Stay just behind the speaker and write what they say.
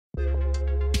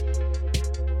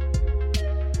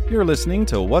You're listening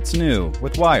to What's New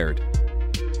with Wired.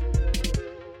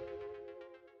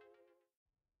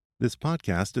 This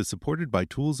podcast is supported by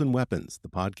Tools and Weapons, the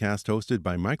podcast hosted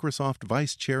by Microsoft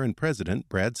Vice Chair and President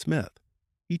Brad Smith.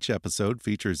 Each episode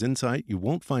features insight you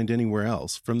won't find anywhere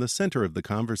else from the center of the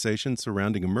conversation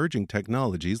surrounding emerging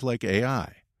technologies like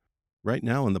AI. Right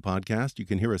now in the podcast, you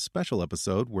can hear a special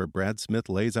episode where Brad Smith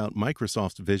lays out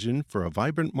Microsoft's vision for a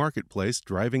vibrant marketplace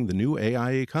driving the new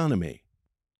AI economy.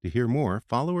 To hear more,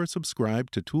 follow or subscribe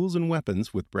to Tools and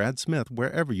Weapons with Brad Smith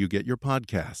wherever you get your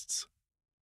podcasts.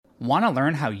 Want to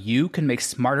learn how you can make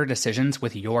smarter decisions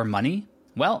with your money?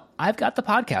 Well, I've got the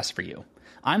podcast for you.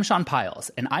 I'm Sean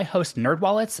Piles, and I host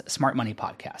NerdWallet's Smart Money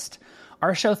Podcast.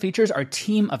 Our show features our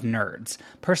team of nerds,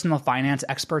 personal finance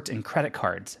experts in credit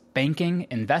cards, banking,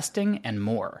 investing, and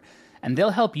more. And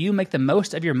they'll help you make the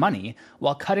most of your money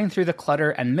while cutting through the clutter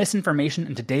and misinformation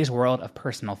in today's world of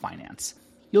personal finance.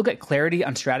 You'll get clarity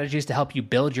on strategies to help you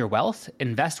build your wealth,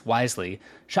 invest wisely,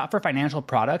 shop for financial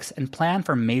products, and plan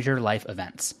for major life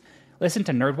events. Listen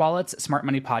to NerdWallet's Smart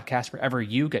Money Podcast wherever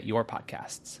you get your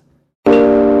podcasts.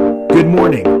 Good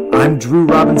morning, I'm Drew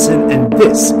Robinson, and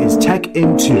this is Tech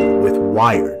in 2 with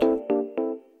Wired.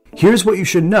 Here's what you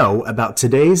should know about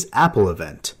today's Apple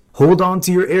event. Hold on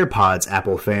to your AirPods,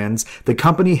 Apple fans. The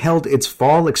company held its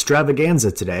fall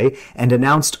extravaganza today and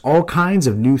announced all kinds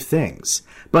of new things.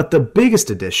 But the biggest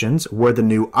additions were the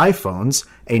new iPhones,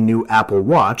 a new Apple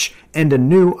Watch, and a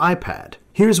new iPad.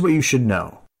 Here's what you should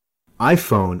know.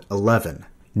 iPhone 11.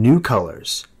 New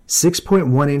colors.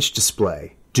 6.1-inch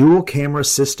display. Dual camera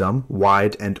system,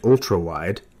 wide and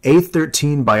ultra-wide,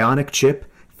 A13 Bionic chip,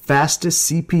 fastest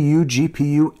CPU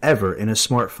GPU ever in a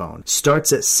smartphone.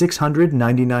 Starts at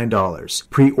 $699.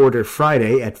 Pre-order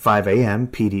Friday at 5 a.m.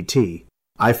 PDT.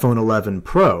 iPhone 11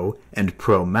 Pro and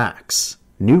Pro Max.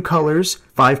 New colors,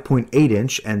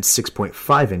 5.8-inch and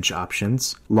 6.5-inch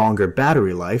options, longer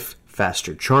battery life,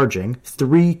 faster charging,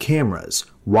 3 cameras,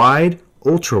 wide,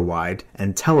 ultra-wide,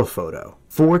 and telephoto.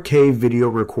 4K video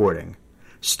recording.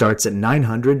 Starts at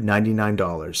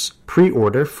 $999.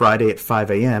 Pre-order Friday at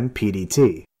 5 a.m.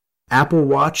 PDT. Apple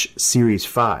Watch Series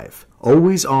 5.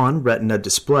 Always on Retina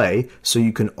display so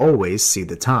you can always see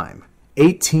the time.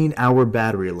 18-hour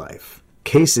battery life.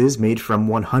 Cases made from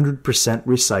 100%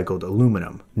 recycled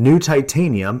aluminum. New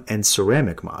titanium and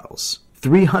ceramic models.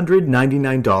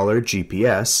 $399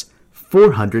 GPS.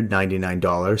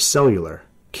 $499 cellular.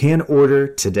 Can order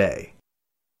today.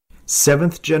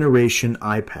 7th generation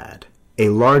iPad. A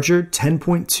larger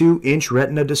 10.2-inch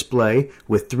Retina display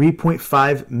with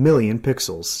 3.5 million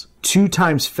pixels. 2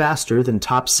 times faster than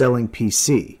top-selling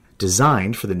PC.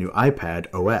 Designed for the new iPad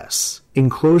OS.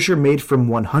 Enclosure made from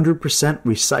 100%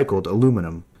 recycled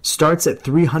aluminum. Starts at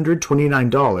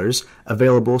 $329,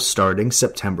 available starting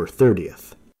September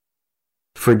 30th.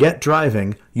 Forget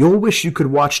driving, you'll wish you could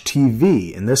watch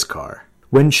TV in this car.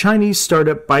 When Chinese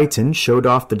startup Byton showed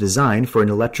off the design for an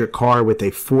electric car with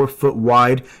a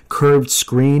 4-foot-wide curved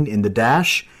screen in the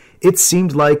dash, it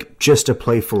seemed like just a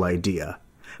playful idea.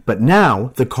 But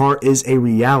now the car is a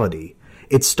reality.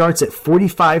 It starts at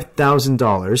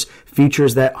 $45,000,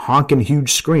 features that honkin'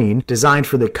 huge screen designed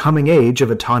for the coming age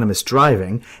of autonomous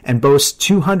driving, and boasts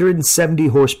 270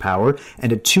 horsepower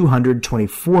and a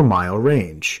 224-mile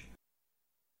range.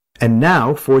 And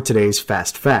now for today's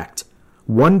Fast Fact.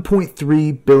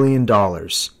 $1.3 billion.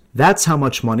 That's how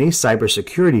much money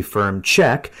cybersecurity firm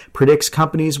Check predicts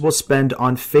companies will spend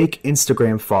on fake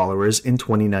Instagram followers in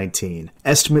 2019.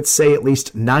 Estimates say at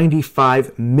least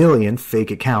 95 million fake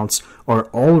accounts are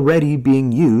already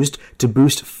being used to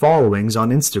boost followings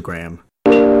on Instagram.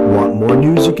 Want more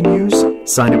news you can use?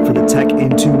 Sign up for the Tech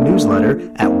in 2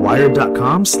 newsletter at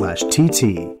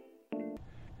wired.com/TT.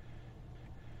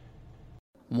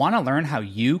 Want to learn how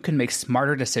you can make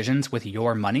smarter decisions with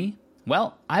your money?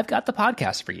 Well, I've got the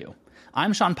podcast for you.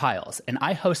 I'm Sean Piles, and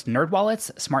I host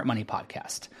NerdWallet's Smart Money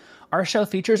Podcast. Our show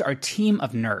features our team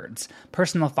of nerds,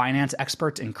 personal finance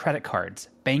experts in credit cards,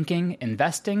 banking,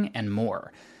 investing, and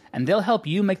more. And they'll help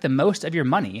you make the most of your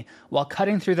money while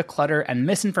cutting through the clutter and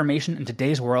misinformation in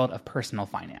today's world of personal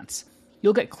finance.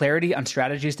 You'll get clarity on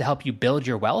strategies to help you build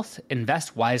your wealth,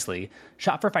 invest wisely,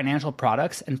 shop for financial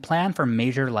products, and plan for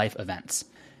major life events.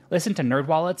 Listen to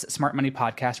NerdWallet's Smart Money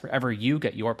Podcast wherever you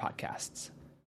get your podcasts.